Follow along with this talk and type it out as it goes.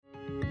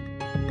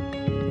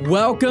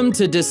Welcome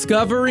to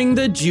Discovering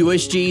the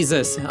Jewish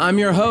Jesus. I'm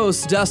your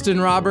host, Dustin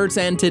Roberts,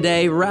 and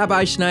today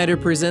Rabbi Schneider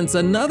presents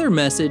another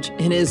message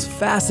in his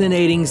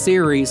fascinating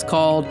series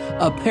called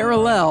A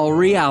Parallel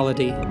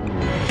Reality.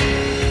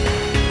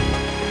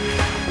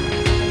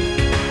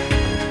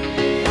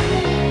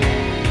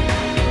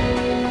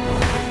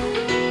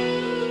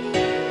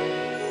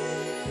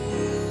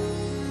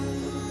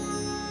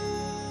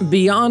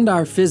 Beyond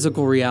our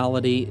physical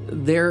reality,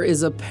 there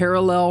is a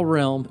parallel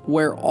realm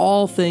where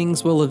all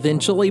things will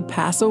eventually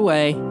pass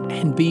away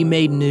and be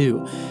made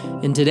new.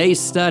 In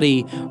today's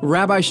study,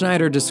 Rabbi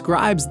Schneider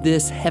describes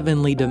this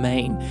heavenly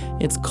domain.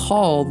 It's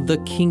called the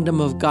Kingdom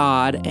of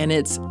God, and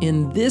it's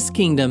in this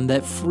kingdom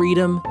that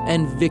freedom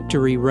and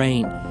victory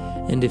reign.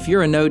 And if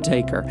you're a note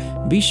taker,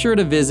 be sure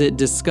to visit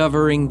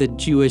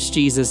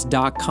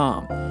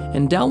discoveringthejewishjesus.com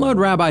and download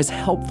Rabbi's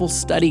helpful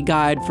study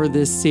guide for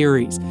this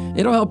series.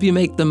 It'll help you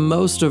make the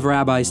most of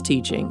Rabbi's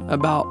teaching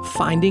about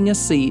finding a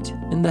seat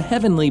in the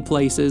heavenly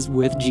places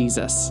with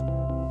Jesus.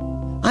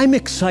 I'm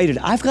excited.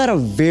 I've got a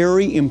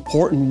very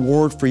important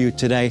word for you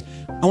today.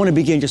 I want to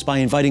begin just by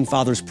inviting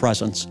Father's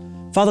presence.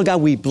 Father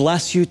God, we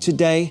bless you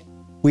today.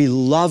 We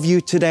love you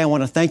today. I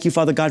want to thank you,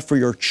 Father God, for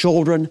your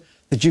children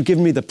that you've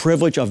given me the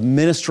privilege of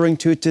ministering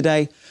to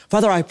today.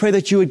 Father, I pray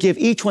that you would give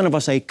each one of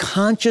us a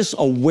conscious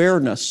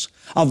awareness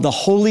of the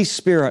Holy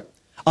Spirit,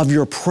 of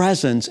your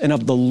presence, and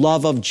of the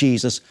love of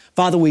Jesus.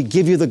 Father, we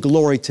give you the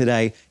glory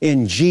today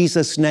in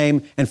Jesus'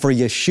 name and for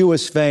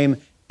Yeshua's fame.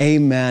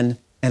 Amen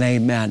and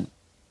amen.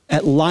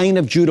 At Lion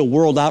of Judah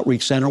World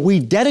Outreach Center,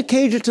 we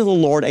dedicated to the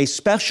Lord a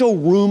special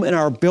room in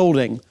our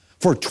building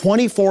for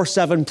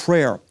 24/7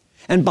 prayer.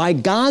 And by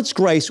God's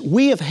grace,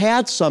 we have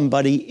had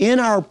somebody in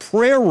our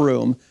prayer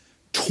room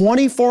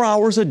 24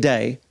 hours a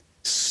day,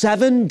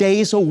 7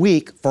 days a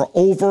week for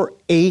over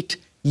 8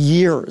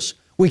 years.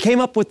 We came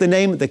up with the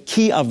name the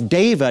Key of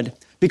David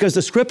because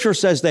the scripture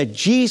says that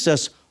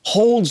Jesus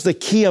holds the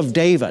key of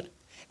David.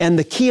 And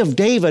the key of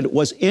David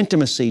was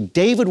intimacy.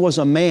 David was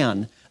a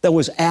man that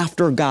was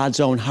after God's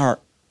own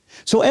heart.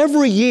 So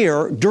every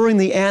year during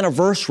the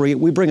anniversary,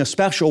 we bring a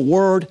special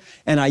word,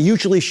 and I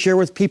usually share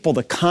with people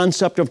the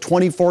concept of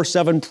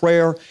 24/7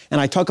 prayer,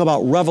 and I talk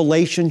about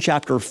Revelation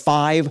chapter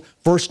 5,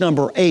 verse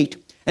number 8.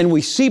 And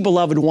we see,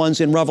 beloved ones,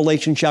 in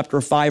Revelation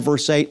chapter 5,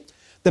 verse 8,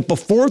 that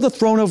before the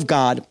throne of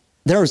God,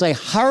 there is a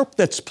harp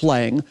that's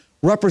playing,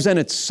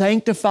 represented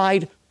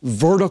sanctified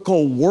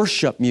vertical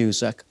worship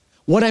music.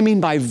 What I mean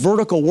by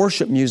vertical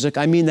worship music,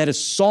 I mean that it's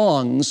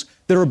songs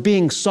that are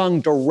being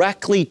sung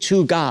directly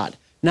to God,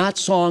 not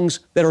songs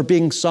that are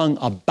being sung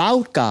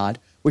about God,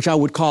 which I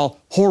would call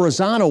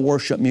horizontal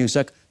worship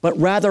music, but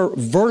rather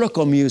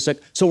vertical music,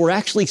 so we're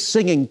actually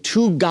singing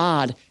to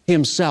God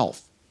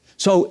Himself.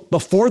 So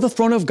before the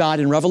throne of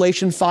God in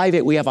Revelation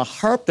 5:8, we have a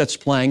harp that's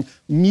playing,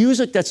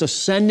 music that's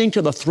ascending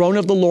to the throne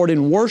of the Lord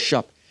in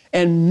worship,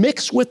 and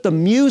mixed with the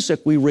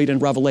music we read in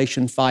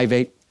Revelation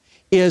 5:8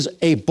 is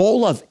a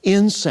bowl of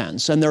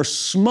incense, and there's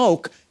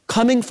smoke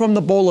coming from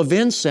the bowl of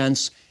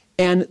incense,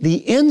 and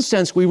the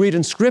incense we read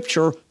in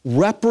Scripture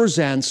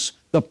represents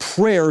the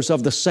prayers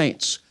of the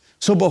saints.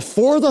 So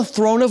before the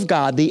throne of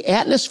God, the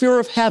atmosphere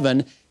of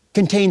heaven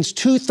contains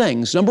two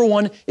things. Number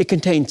one, it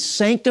contains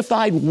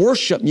sanctified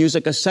worship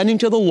music ascending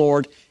to the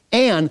Lord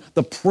and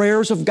the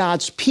prayers of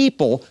God's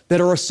people that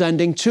are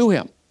ascending to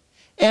Him.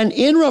 And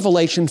in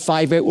Revelation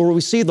 5:8, where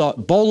we see the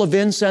bowl of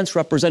incense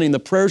representing the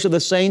prayers of the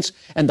saints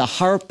and the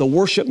harp, the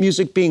worship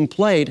music being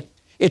played,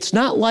 it's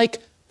not like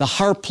the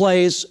harp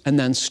plays and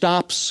then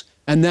stops,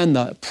 and then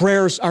the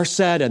prayers are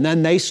said and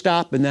then they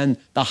stop, and then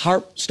the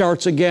harp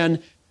starts again.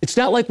 It's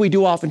not like we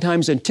do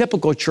oftentimes in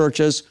typical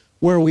churches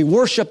where we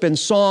worship in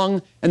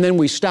song, and then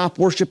we stop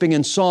worshiping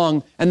in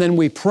song, and then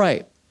we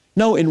pray.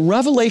 No, in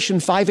Revelation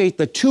 5:8,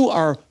 the two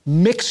are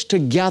mixed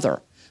together.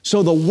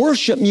 So the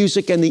worship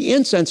music and the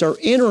incense are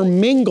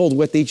intermingled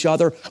with each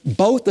other,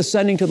 both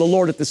ascending to the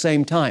Lord at the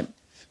same time.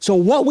 So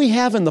what we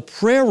have in the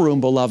prayer room,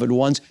 beloved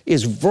ones,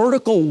 is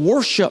vertical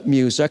worship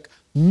music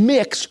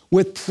mixed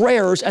with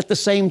prayers at the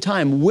same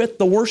time with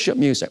the worship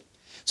music.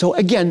 So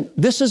again,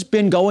 this has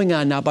been going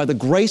on now by the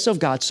grace of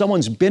God.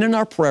 Someone's been in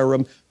our prayer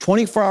room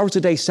 24 hours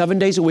a day, 7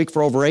 days a week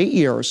for over 8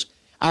 years.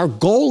 Our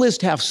goal is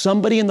to have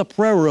somebody in the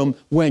prayer room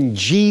when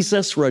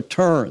Jesus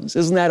returns.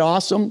 Isn't that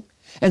awesome?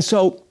 And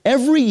so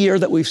every year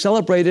that we've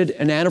celebrated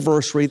an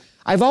anniversary,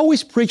 I've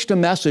always preached a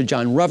message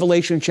on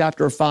Revelation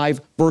chapter 5,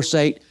 verse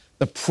 8,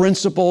 the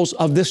principles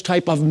of this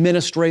type of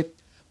ministry.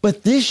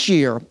 But this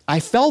year,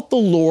 I felt the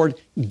Lord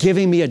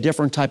giving me a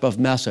different type of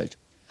message.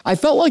 I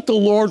felt like the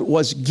Lord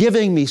was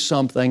giving me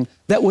something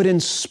that would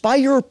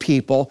inspire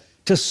people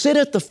to sit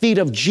at the feet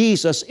of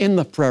Jesus in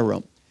the prayer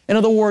room. In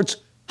other words,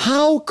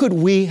 how could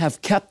we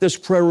have kept this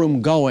prayer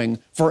room going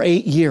for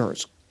 8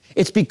 years?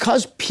 It's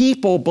because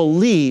people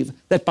believe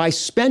that by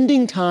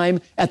spending time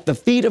at the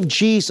feet of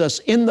Jesus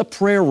in the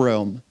prayer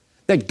room,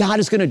 that God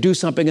is going to do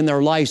something in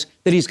their lives,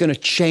 that He's going to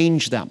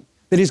change them,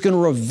 that He's going to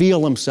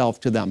reveal Himself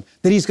to them,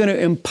 that He's going to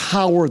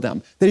empower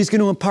them, that He's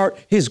going to impart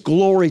His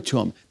glory to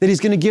them, that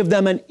He's going to give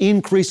them an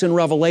increase in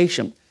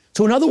revelation.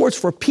 So in other words,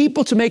 for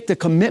people to make the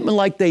commitment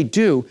like they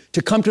do,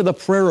 to come to the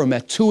prayer room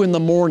at 2 in the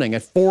morning,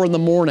 at 4 in the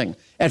morning,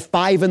 at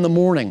 5 in the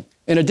morning,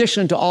 in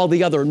addition to all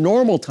the other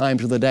normal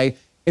times of the day,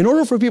 in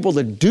order for people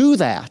to do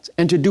that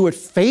and to do it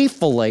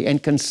faithfully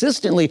and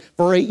consistently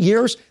for 8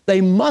 years,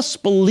 they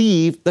must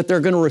believe that they're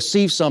going to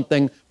receive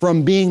something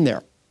from being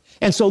there.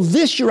 And so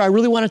this year, I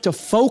really wanted to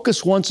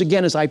focus once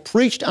again, as I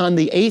preached on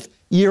the 8th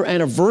year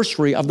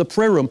anniversary of the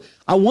prayer room,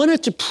 I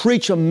wanted to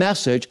preach a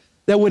message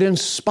that would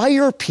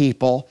inspire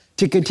people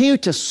to continue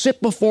to sit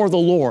before the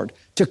Lord,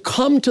 to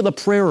come to the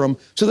prayer room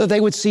so that they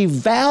would see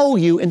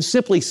value in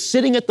simply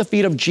sitting at the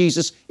feet of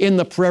Jesus in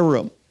the prayer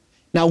room.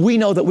 Now, we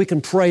know that we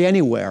can pray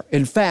anywhere.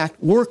 In fact,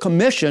 we're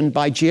commissioned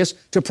by Jesus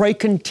to pray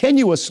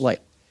continuously.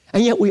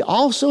 And yet we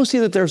also see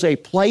that there's a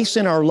place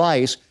in our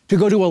lives to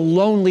go to a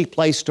lonely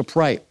place to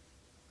pray.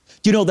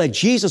 Do you know that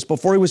Jesus,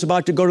 before he was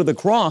about to go to the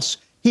cross,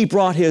 he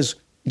brought his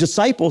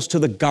disciples to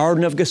the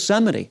Garden of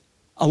Gethsemane,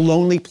 a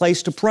lonely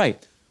place to pray.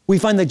 We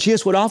find that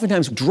Jesus would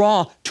oftentimes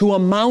draw to a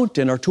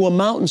mountain or to a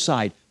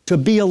mountainside to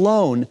be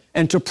alone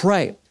and to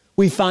pray.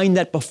 We find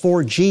that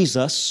before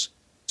Jesus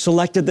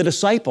selected the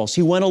disciples,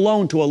 he went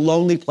alone to a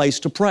lonely place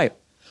to pray.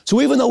 So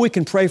even though we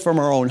can pray from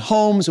our own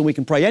homes and we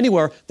can pray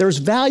anywhere, there's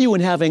value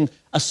in having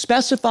a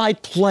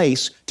specified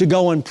place to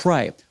go and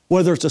pray,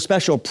 whether it's a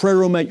special prayer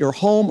room at your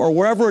home or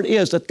wherever it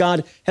is that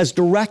God has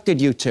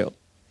directed you to.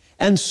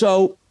 And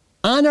so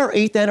on our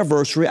 8th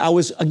anniversary, I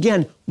was,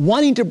 again,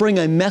 wanting to bring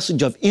a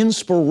message of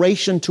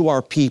inspiration to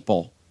our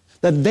people,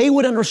 that they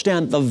would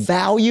understand the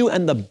value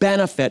and the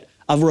benefit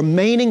of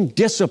remaining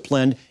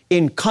disciplined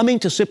in coming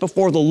to sit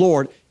before the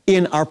Lord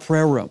in our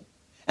prayer room.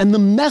 And the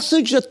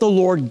message that the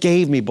Lord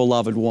gave me,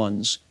 beloved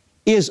ones,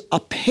 is a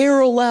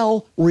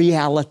parallel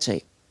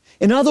reality.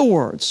 In other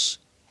words,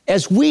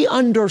 as we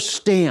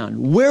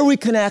understand where we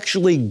can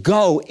actually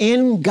go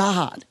in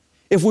God,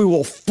 if we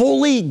will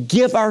fully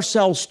give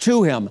ourselves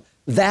to Him,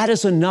 that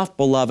is enough,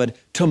 beloved,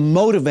 to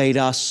motivate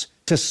us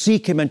to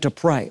seek Him and to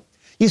pray.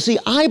 You see,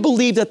 I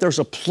believe that there's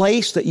a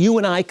place that you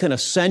and I can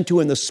ascend to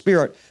in the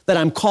Spirit that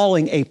I'm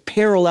calling a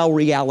parallel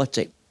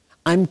reality.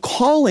 I'm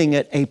calling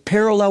it a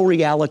parallel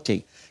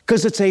reality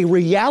because it's a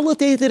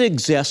reality that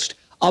exists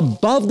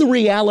above the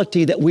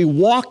reality that we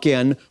walk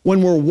in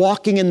when we're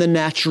walking in the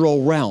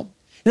natural realm.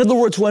 In other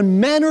words, when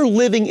men are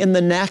living in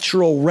the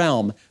natural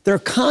realm, they're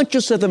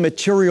conscious of the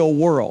material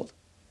world.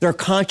 They're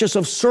conscious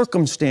of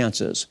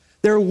circumstances.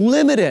 They're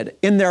limited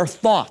in their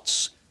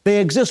thoughts. They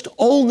exist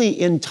only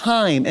in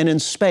time and in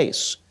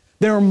space.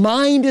 Their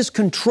mind is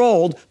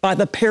controlled by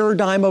the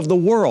paradigm of the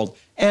world.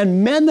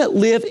 And men that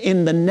live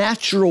in the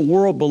natural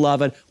world,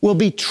 beloved, will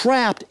be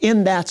trapped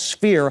in that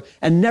sphere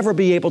and never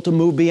be able to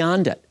move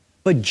beyond it.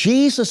 But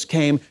Jesus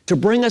came to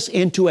bring us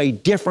into a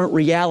different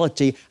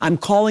reality. I'm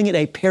calling it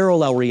a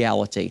parallel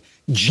reality.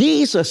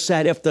 Jesus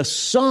said, if the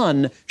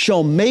Son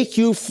shall make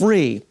you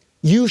free,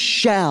 you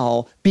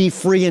shall be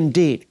free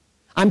indeed.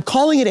 I'm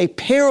calling it a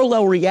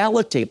parallel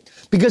reality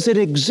because it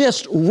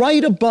exists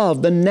right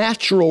above the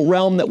natural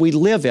realm that we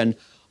live in,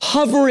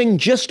 hovering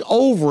just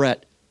over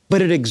it,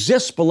 but it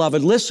exists,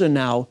 beloved, listen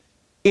now,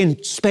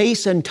 in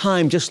space and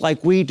time just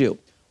like we do.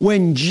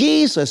 When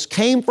Jesus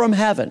came from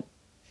heaven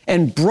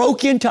and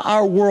broke into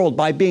our world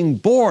by being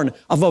born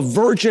of a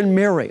Virgin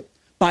Mary,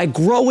 by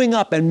growing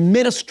up and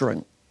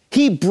ministering,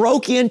 He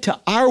broke into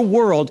our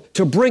world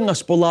to bring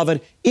us,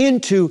 beloved,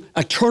 into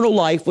eternal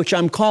life, which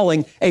I'm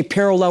calling a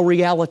parallel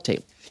reality.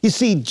 You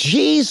see,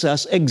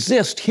 Jesus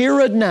exists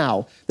here and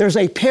now. There's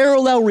a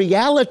parallel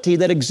reality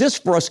that exists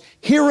for us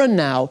here and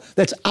now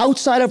that's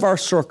outside of our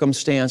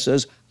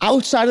circumstances,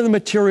 outside of the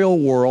material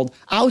world,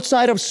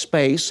 outside of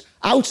space,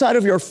 outside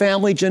of your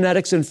family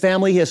genetics and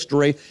family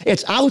history.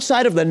 It's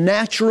outside of the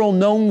natural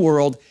known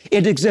world.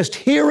 It exists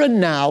here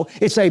and now.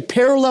 It's a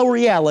parallel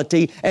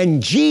reality,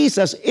 and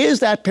Jesus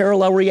is that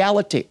parallel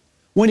reality.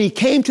 When He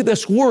came to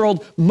this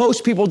world,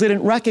 most people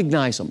didn't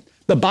recognize Him.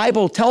 The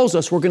Bible tells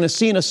us, we're going to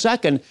see in a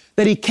second,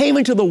 that He came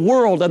into the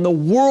world and the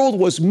world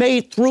was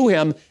made through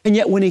Him. And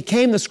yet when He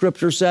came, the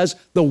Scripture says,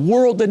 the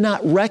world did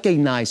not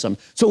recognize Him.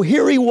 So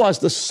here He was,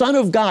 the Son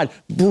of God,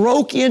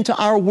 broke into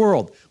our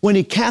world. When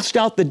He cast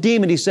out the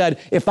demon, He said,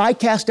 if I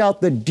cast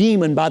out the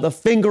demon by the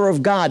finger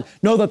of God,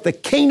 know that the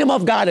kingdom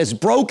of God is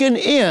broken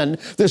in.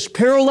 This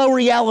parallel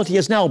reality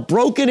is now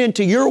broken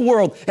into your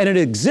world, and it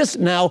exists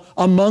now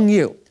among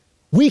you.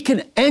 We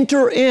can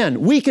enter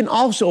in. We can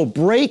also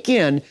break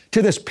in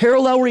to this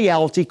parallel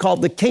reality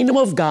called the kingdom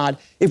of God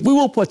if we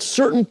will put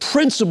certain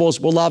principles,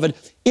 beloved,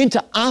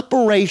 into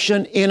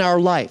operation in our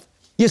life.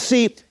 You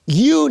see,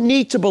 you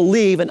need to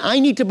believe, and I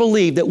need to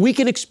believe, that we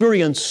can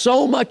experience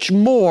so much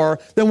more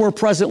than we're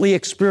presently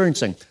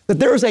experiencing. That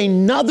there is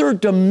another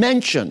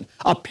dimension,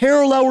 a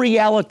parallel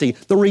reality,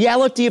 the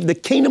reality of the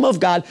kingdom of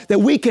God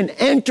that we can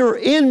enter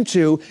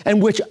into,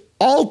 and which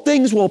all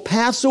things will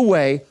pass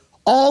away.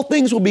 All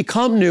things will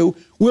become new.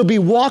 We'll be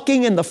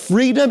walking in the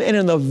freedom and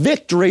in the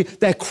victory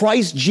that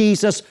Christ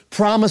Jesus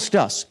promised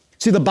us.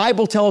 See, the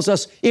Bible tells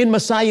us in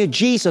Messiah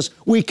Jesus,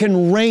 we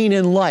can reign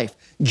in life.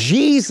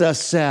 Jesus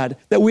said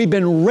that we've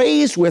been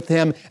raised with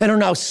Him and are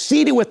now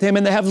seated with Him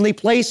in the heavenly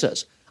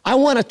places. I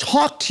want to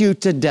talk to you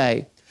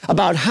today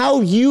about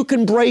how you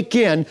can break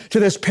into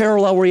this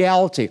parallel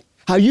reality,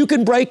 how you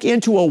can break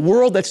into a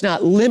world that's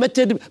not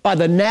limited by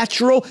the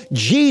natural.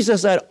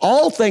 Jesus said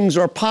all things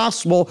are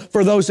possible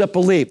for those that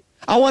believe.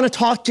 I want to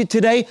talk to you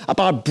today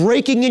about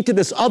breaking into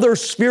this other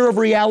sphere of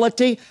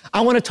reality. I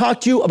want to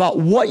talk to you about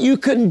what you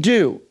can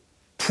do,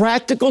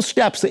 practical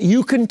steps that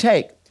you can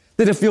take,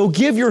 that if you'll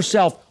give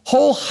yourself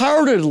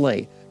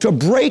wholeheartedly to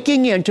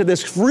breaking into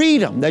this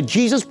freedom that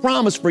Jesus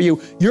promised for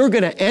you, you're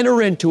going to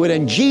enter into it.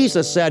 And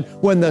Jesus said,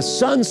 when the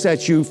Son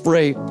sets you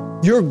free,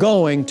 you're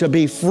going to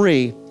be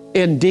free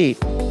indeed.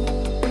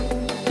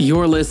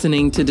 You're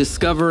listening to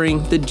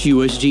Discovering the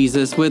Jewish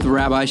Jesus with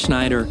Rabbi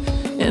Schneider.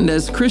 And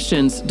as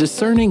Christians,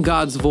 discerning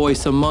God's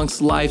voice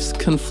amongst life's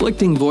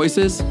conflicting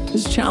voices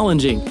is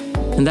challenging.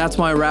 And that's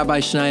why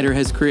Rabbi Schneider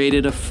has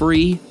created a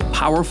free,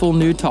 powerful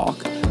new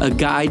talk, a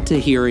guide to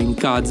hearing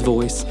God's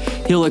voice.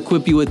 He'll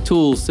equip you with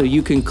tools so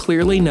you can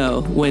clearly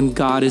know when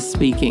God is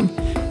speaking.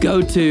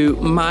 Go to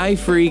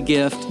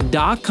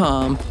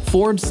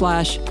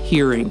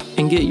myfreegift.com/hearing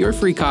and get your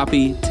free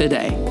copy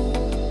today.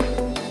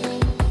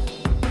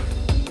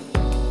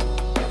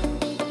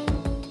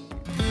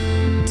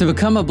 To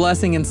become a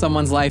blessing in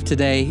someone's life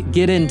today,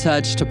 get in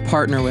touch to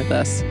partner with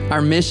us.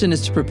 Our mission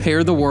is to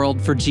prepare the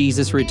world for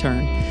Jesus'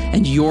 return,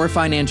 and your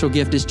financial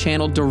gift is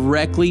channeled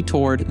directly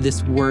toward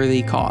this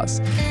worthy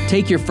cause.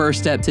 Take your first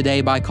step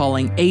today by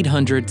calling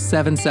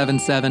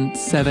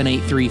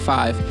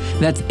 800-777-7835.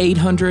 That's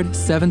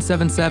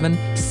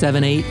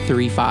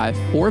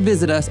 800-777-7835. Or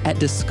visit us at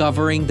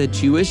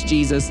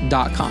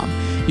discoveringthejewishjesus.com.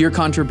 Your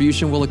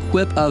contribution will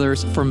equip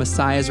others for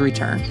Messiah's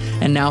return.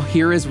 And now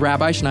here is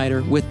Rabbi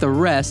Schneider with the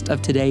rest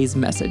of today's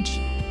message.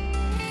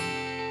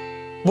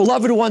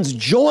 Beloved ones,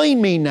 join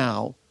me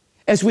now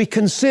as we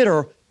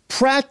consider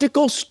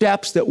practical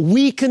steps that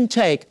we can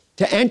take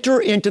to enter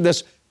into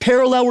this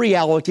parallel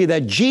reality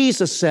that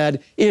Jesus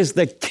said is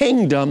the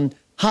kingdom,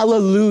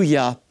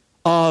 hallelujah,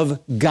 of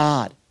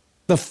God.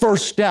 The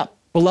first step,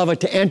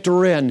 beloved, to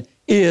enter in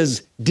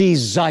is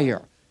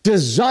desire.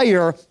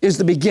 Desire is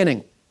the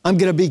beginning. I'm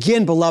going to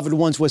begin, beloved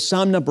ones, with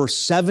Psalm number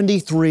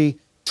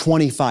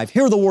 73:25.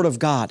 Hear the word of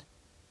God.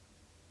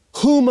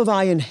 Whom have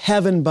I in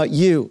heaven but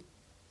you?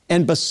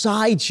 And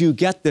besides you,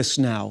 get this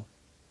now,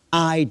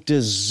 I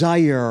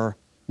desire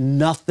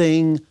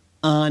nothing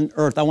on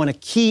earth. I want to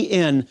key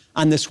in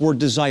on this word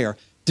desire.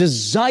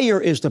 Desire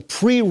is the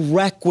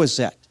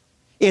prerequisite.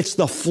 It's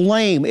the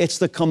flame. It's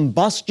the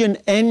combustion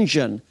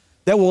engine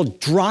that will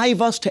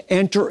drive us to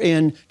enter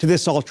into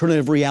this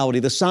alternative reality.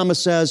 The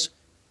psalmist says,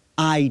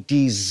 I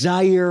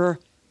desire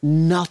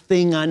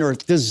nothing on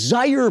earth.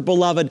 Desire,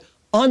 beloved,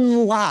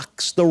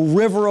 unlocks the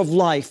river of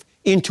life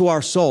into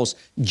our souls.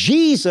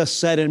 Jesus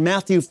said in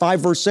Matthew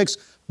 5:6,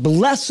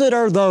 blessed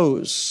are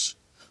those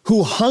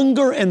who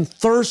hunger and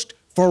thirst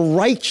for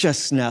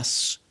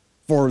righteousness,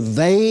 for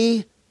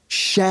they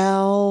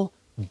shall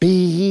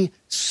be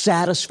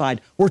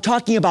satisfied. We're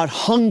talking about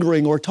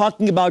hungering. We're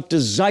talking about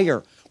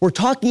desire. We're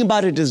talking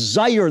about a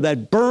desire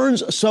that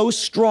burns so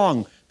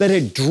strong that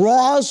it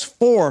draws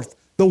forth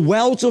the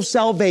wells of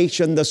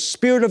salvation, the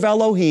Spirit of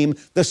Elohim,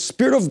 the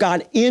Spirit of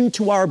God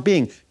into our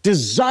being.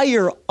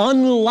 Desire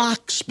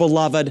unlocks,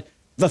 beloved,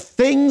 the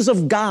things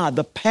of God,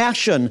 the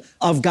passion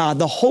of God,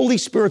 the Holy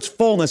Spirit's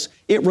fullness.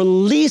 It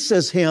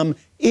releases Him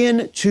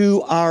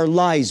into our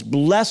lives.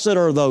 Blessed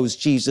are those,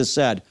 Jesus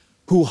said,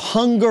 who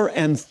hunger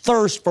and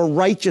thirst for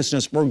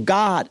righteousness, for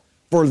God,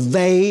 for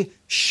they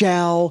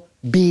shall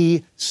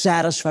be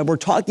satisfied. We're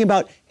talking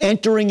about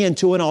entering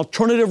into an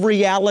alternative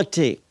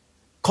reality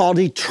called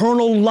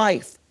eternal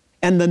life.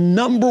 And the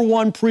number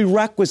one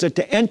prerequisite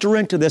to enter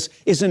into this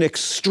is an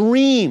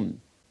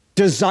extreme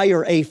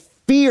desire, a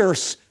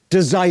fierce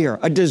desire,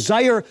 a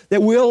desire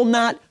that will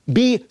not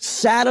be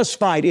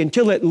satisfied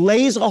until it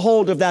lays a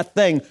hold of that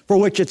thing for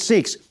which it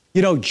seeks.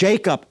 You know,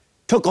 Jacob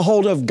took a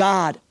hold of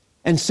God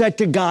and said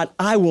to God,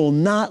 I will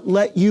not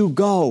let you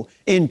go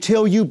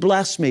until you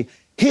bless me.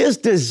 His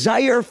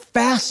desire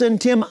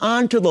fastened him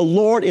onto the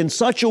Lord in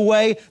such a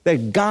way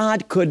that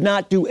God could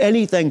not do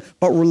anything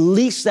but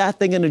release that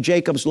thing into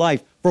Jacob's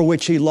life for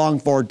which he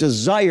longed for.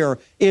 Desire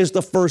is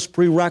the first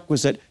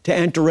prerequisite to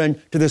enter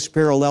into this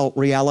parallel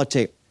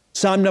reality.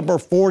 Psalm number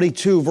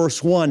 42,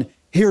 verse 1,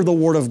 hear the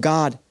word of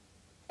God.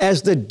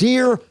 As the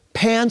deer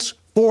pants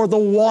for the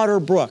water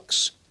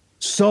brooks,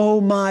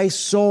 so my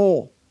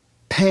soul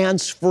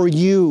pants for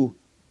you,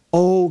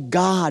 O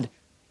God.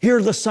 Here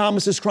the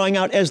psalmist is crying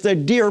out, as the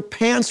deer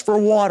pants for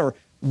water.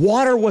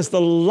 Water was the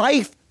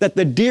life that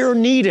the deer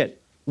needed.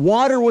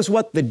 Water was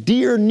what the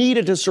deer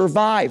needed to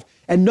survive.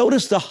 And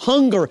notice the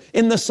hunger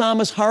in the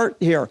psalmist's heart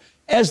here.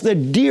 As the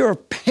deer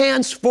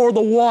pants for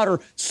the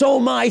water, so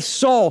my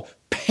soul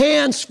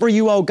pants for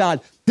you, O God.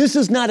 This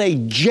is not a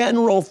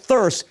general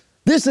thirst.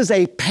 This is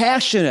a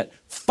passionate,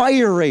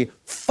 fiery,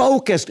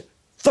 focused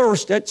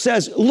thirst. It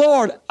says,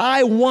 Lord,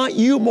 I want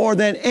you more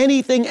than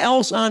anything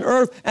else on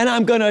earth, and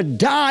I'm going to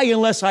die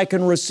unless I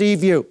can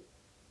receive you.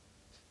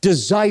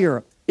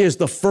 Desire is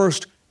the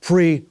first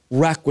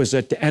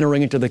prerequisite to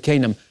entering into the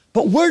kingdom.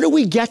 But where do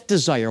we get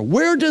desire?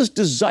 Where does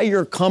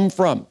desire come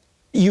from?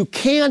 You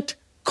can't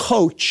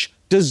coach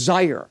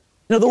desire.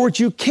 In other words,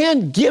 you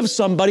can't give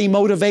somebody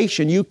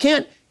motivation. You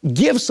can't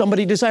give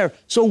somebody desire.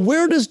 So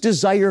where does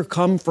desire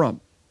come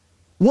from?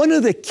 One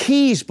of the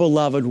keys,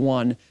 beloved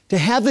one, to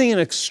having an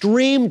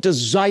extreme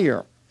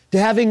desire, to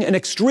having an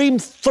extreme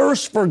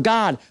thirst for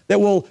God that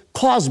will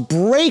cause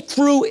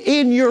breakthrough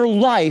in your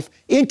life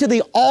into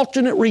the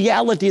alternate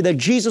reality that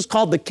Jesus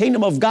called the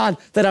kingdom of God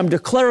that I'm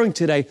declaring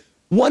today,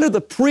 one of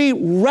the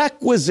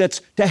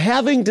prerequisites to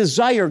having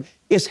desire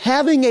is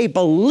having a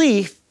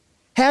belief,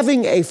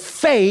 having a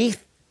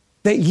faith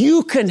that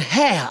you can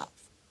have,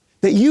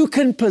 that you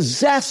can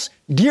possess,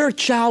 dear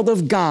child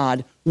of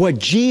God, what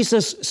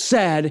Jesus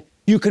said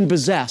you can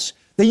possess,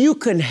 that you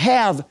can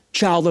have,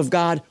 child of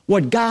God,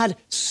 what God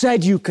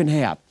said you can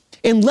have.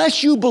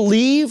 Unless you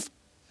believe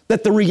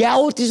that the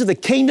realities of the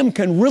kingdom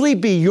can really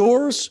be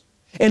yours,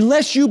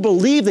 unless you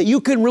believe that you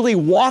can really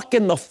walk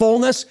in the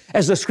fullness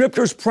as the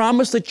scriptures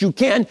promise that you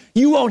can,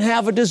 you won't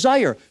have a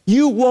desire.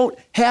 You won't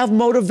have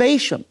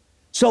motivation.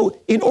 So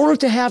in order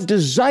to have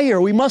desire,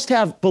 we must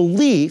have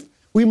belief,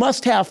 we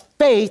must have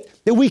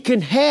faith that we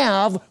can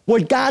have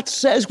what God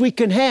says we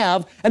can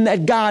have, and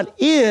that God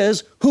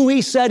is who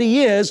He said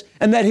He is,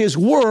 and that His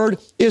word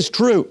is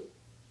true.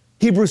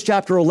 Hebrews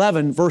chapter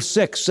 11, verse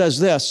 6 says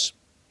this,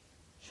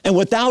 "And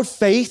without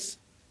faith,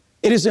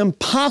 it is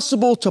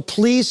impossible to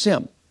please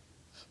Him.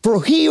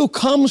 For he who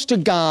comes to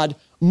God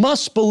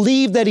must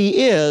believe that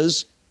He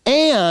is,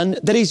 and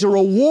that He's a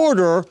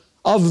rewarder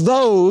of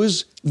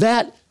those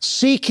that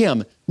seek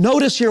Him."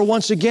 Notice here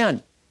once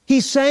again,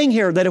 He's saying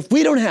here that if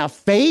we don't have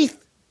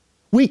faith,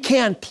 we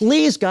can't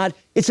please God.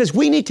 It says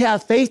we need to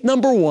have faith,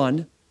 number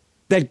one,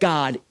 that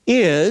God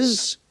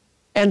is.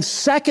 And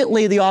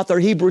secondly, the author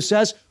of Hebrews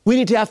says, we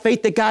need to have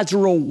faith that God's a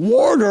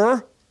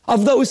rewarder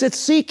of those that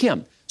seek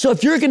Him. So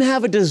if you're going to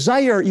have a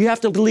desire, you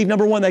have to believe,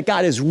 number one, that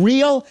God is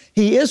real.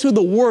 He is who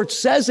the Word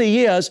says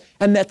He is.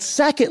 And that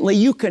secondly,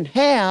 you can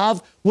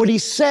have what He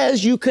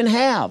says you can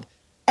have.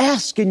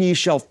 Ask and ye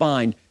shall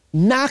find.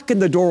 Knock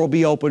and the door will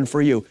be open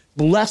for you.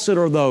 Blessed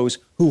are those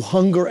who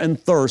hunger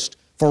and thirst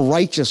for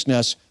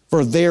righteousness,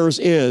 for theirs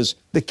is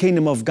the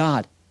kingdom of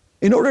God.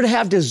 In order to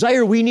have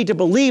desire, we need to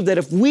believe that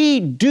if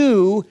we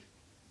do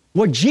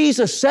what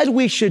Jesus said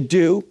we should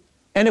do,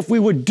 and if we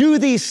would do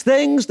these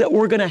things, that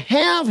we're going to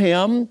have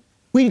Him.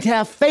 We need to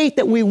have faith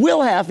that we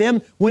will have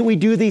Him when we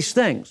do these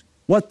things.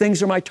 What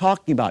things am I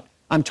talking about?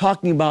 I'm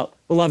talking about,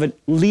 beloved,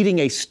 leading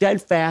a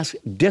steadfast,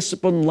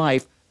 disciplined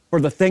life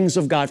for the things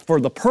of God, for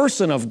the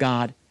person of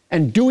God,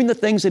 and doing the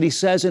things that He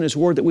says in His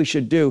Word that we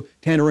should do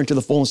to enter into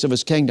the fullness of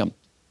His kingdom.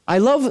 I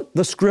love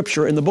the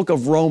scripture in the book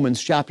of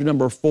Romans, chapter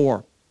number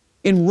 4.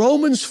 In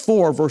Romans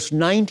 4, verse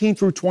 19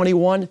 through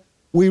 21,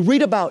 we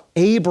read about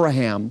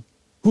Abraham,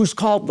 who's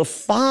called the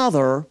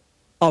father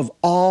of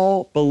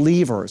all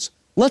believers.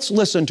 Let's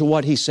listen to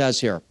what he says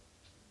here.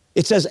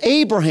 It says,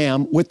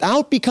 "Abraham,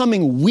 without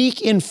becoming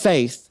weak in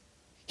faith,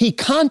 he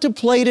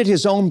contemplated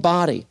his own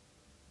body,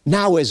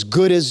 now as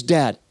good as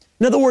dead."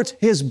 In other words,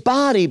 his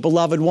body,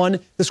 beloved one,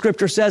 the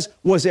scripture says,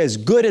 was as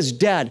good as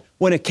dead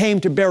when it came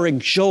to bearing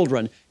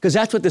children, because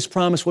that's what this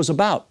promise was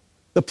about.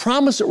 The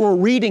promise that we're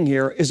reading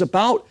here is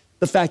about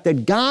the fact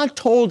that God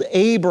told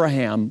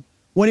Abraham,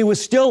 when he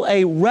was still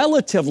a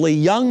relatively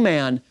young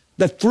man,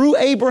 that through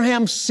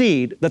Abraham's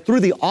seed, that through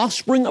the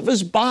offspring of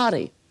his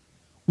body,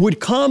 would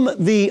come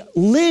the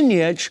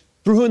lineage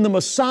through whom the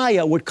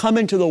Messiah would come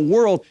into the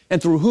world and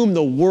through whom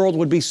the world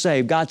would be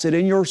saved. God said,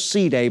 "In your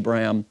seed,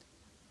 Abraham,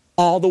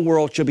 all the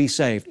world shall be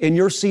saved. In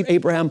your seed,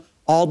 Abraham,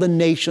 all the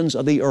nations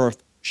of the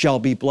earth shall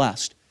be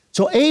blessed."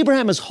 So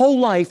Abraham, his whole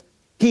life,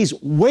 he's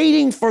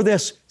waiting for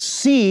this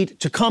seed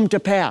to come to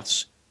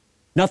pass.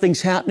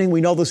 Nothing's happening.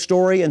 We know the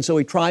story. And so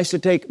he tries to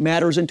take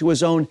matters into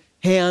his own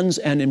hands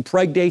and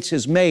impregnates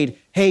his maid,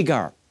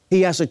 Hagar.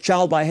 He has a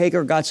child by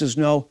Hagar. God says,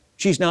 "No,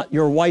 she's not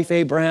your wife,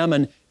 Abraham,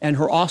 and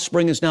her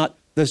offspring is not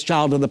this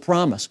child of the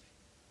promise."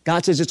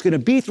 God says, "It's going to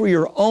be through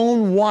your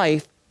own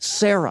wife,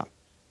 Sarah."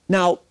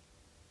 Now,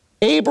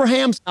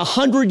 Abraham's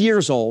 100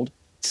 years old,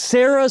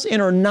 Sarah's in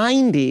her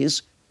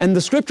 90s, and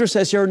the scripture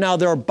says here, now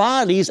their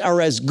bodies are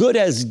as good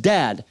as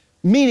dead,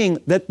 meaning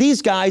that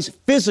these guys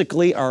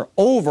physically are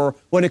over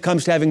when it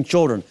comes to having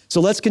children. So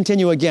let's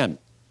continue again.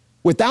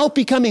 "Without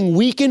becoming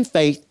weak in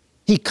faith,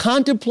 he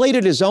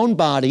contemplated his own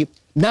body,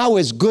 now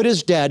as good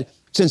as dead,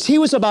 since he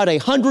was about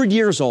 100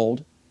 years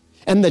old,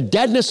 and the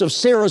deadness of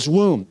Sarah's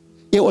womb.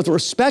 Yet with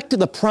respect to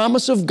the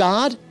promise of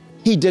God,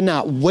 he did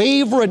not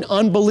waver in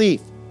unbelief,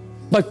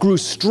 but grew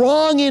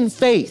strong in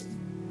faith,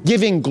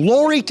 giving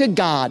glory to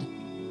God,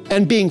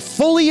 and being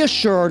fully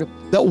assured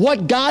that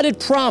what God had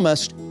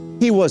promised,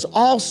 He was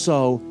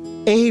also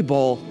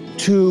able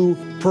to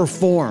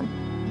perform."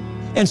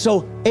 And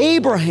so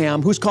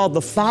Abraham, who's called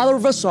the father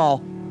of us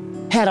all,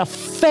 had a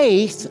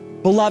faith,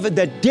 beloved,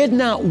 that did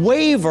not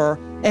waver,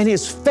 and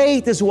his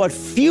faith is what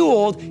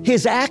fueled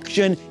his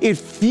action. It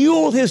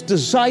fueled his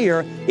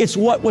desire. It's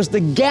what was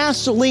the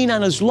gasoline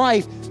on his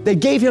life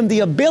that gave him the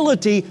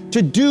ability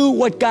to do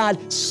what God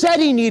said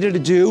he needed to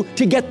do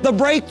to get the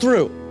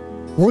breakthrough.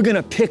 We're going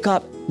to pick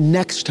up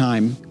next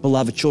time,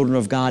 beloved children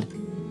of God,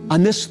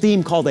 on this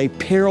theme called a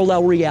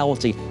parallel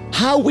reality.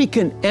 How we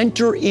can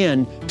enter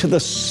into the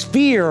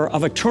sphere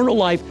of eternal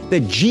life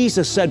that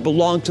Jesus said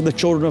belonged to the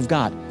children of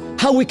God.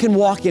 How we can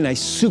walk in a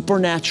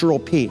supernatural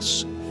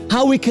peace.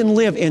 How we can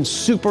live in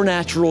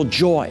supernatural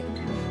joy.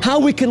 How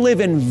we can live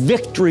in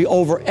victory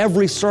over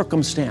every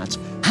circumstance.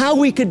 How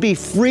we could be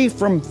free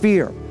from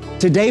fear.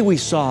 Today we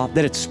saw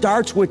that it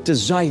starts with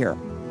desire,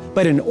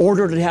 but in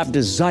order to have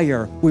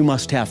desire, we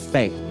must have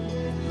faith.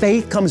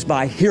 Faith comes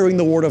by hearing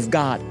the Word of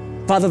God.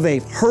 Father,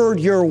 they've heard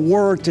your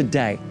word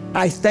today.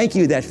 I thank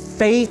you that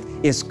faith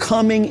is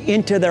coming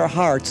into their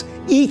hearts,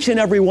 each and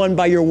every one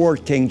by your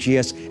word, King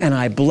Jesus, and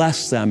I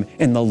bless them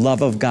in the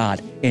love of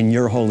God in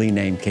your holy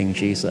name, King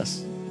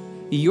Jesus.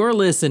 You're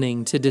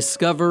listening to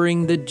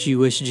Discovering the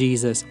Jewish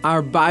Jesus.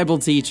 Our Bible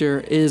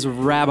teacher is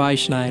Rabbi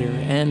Schneider,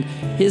 and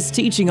his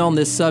teaching on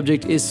this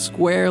subject is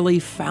squarely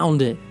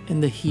founded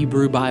in the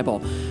Hebrew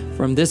Bible.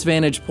 From this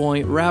vantage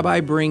point, Rabbi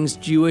brings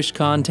Jewish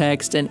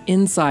context and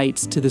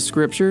insights to the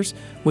Scriptures,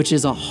 which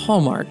is a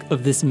hallmark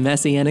of this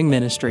messianic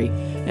ministry.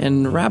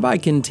 And Rabbi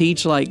can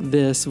teach like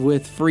this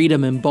with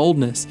freedom and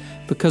boldness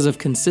because of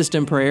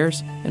consistent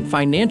prayers and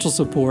financial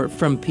support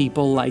from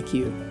people like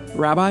you.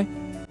 Rabbi?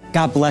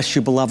 God bless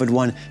you, beloved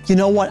one. You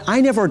know what? I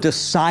never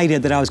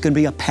decided that I was going to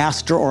be a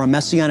pastor or a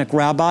messianic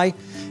rabbi.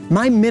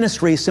 My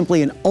ministry is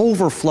simply an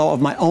overflow of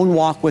my own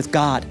walk with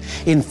God.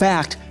 In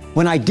fact,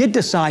 when I did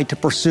decide to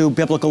pursue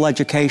biblical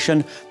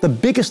education, the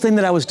biggest thing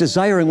that I was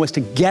desiring was to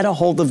get a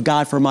hold of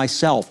God for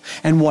myself.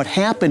 And what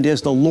happened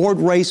is the Lord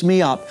raised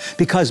me up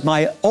because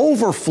my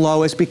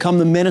overflow has become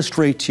the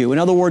ministry to you. In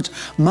other words,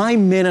 my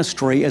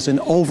ministry is an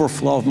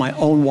overflow of my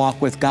own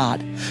walk with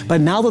God.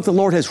 But now that the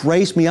Lord has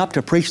raised me up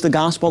to preach the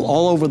gospel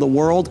all over the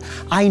world,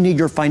 I need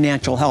your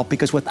financial help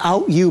because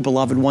without you,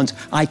 beloved ones,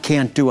 I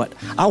can't do it.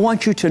 I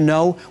want you to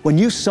know when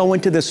you sow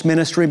into this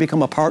ministry,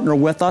 become a partner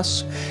with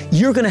us,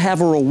 you're going to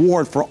have a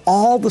reward for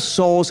all the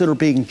souls that are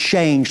being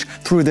changed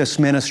through this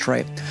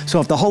ministry. So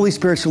if the Holy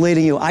Spirit's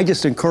leading you, I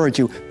just encourage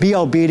you, be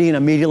obedient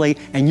immediately,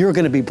 and you're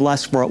going to be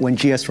blessed for it when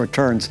Jesus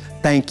returns.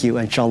 Thank you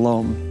and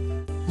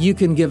shalom. You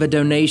can give a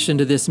donation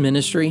to this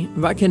ministry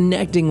by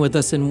connecting with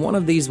us in one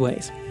of these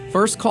ways.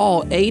 First,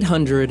 call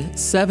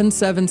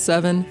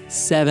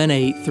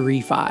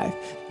 800-777-7835.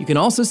 You can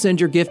also send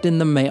your gift in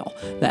the mail.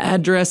 The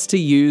address to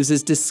use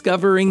is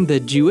Discovering the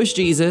Jewish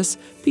Jesus,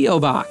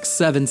 P.O. Box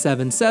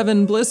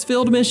 777,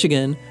 Blissfield,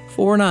 Michigan,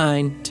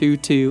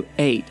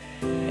 49228.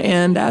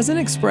 And as an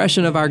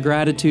expression of our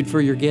gratitude for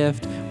your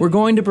gift, we're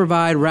going to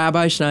provide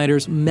Rabbi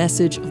Schneider's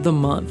Message of the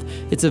Month.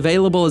 It's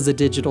available as a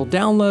digital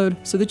download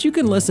so that you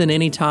can listen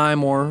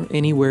anytime or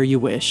anywhere you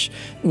wish.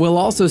 We'll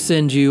also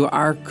send you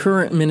our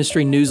current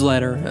ministry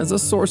newsletter as a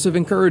source of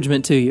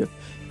encouragement to you.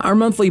 Our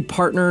monthly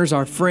partners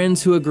are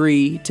friends who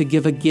agree to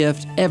give a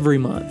gift every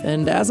month.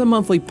 And as a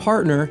monthly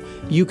partner,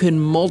 you can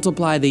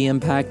multiply the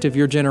impact of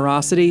your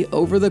generosity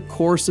over the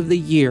course of the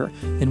year.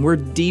 And we're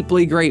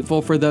deeply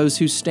grateful for those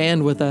who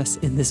stand with us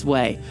in this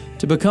way.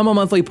 To become a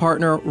monthly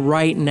partner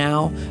right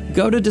now,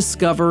 go to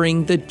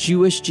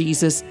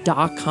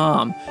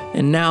discoveringthejewishjesus.com.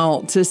 And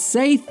now, to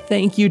say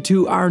thank you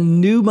to our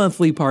new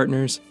monthly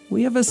partners,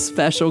 we have a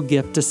special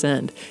gift to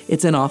send.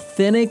 It's an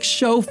authentic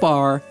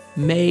shofar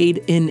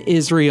made in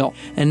Israel.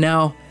 And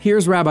now,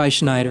 here's Rabbi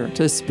Schneider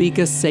to speak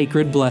a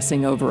sacred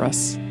blessing over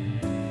us.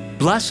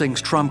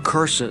 Blessings trump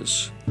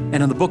curses.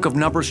 And in the book of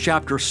Numbers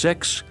chapter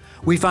 6,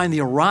 we find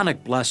the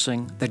Aaronic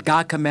blessing that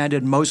God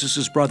commanded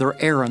Moses' brother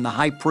Aaron, the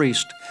high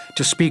priest,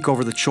 to speak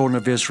over the children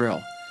of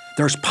Israel.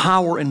 There's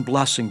power in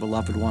blessing,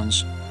 beloved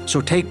ones. So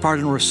take part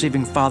in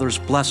receiving Father's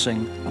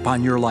blessing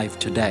upon your life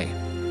today.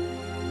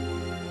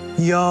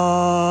 יברך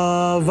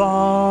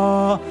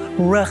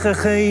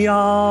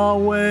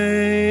יהוה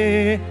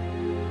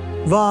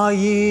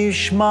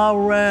וישמרך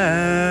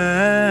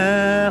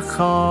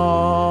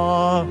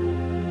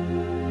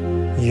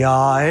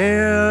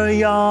יאר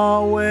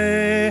יהוה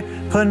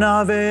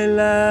פניו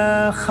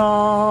אליך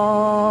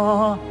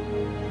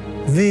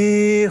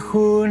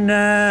ויחונך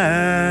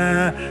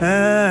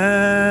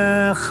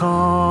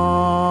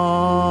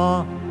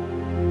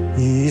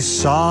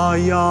יישא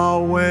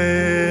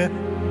יהוה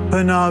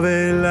פניו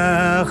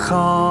אליך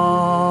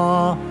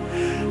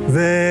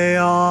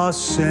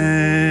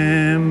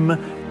וישם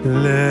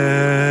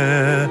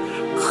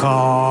לך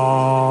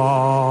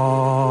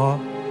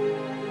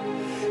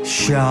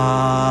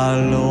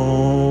שלום.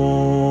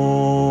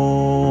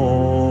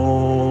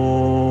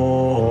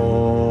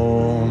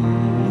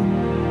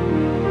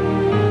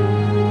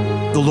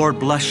 The Lord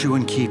bless you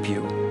and keep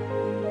you.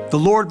 The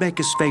Lord make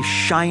his face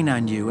shine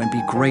on you and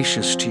be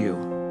gracious to you.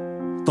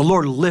 The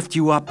Lord lift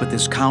you up with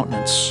his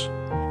countenance,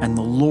 and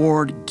the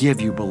Lord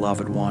give you,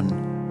 beloved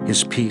one,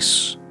 his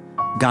peace.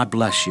 God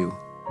bless you,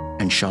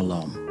 and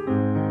shalom.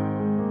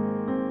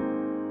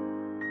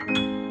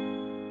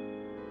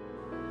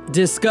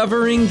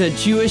 Discovering the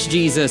Jewish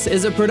Jesus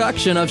is a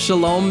production of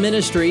Shalom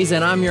Ministries,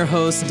 and I'm your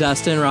host,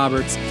 Dustin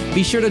Roberts.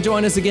 Be sure to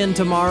join us again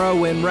tomorrow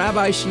when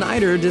Rabbi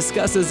Schneider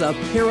discusses a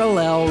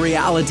parallel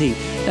reality.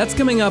 That's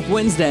coming up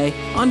Wednesday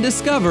on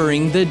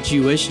Discovering the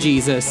Jewish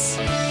Jesus.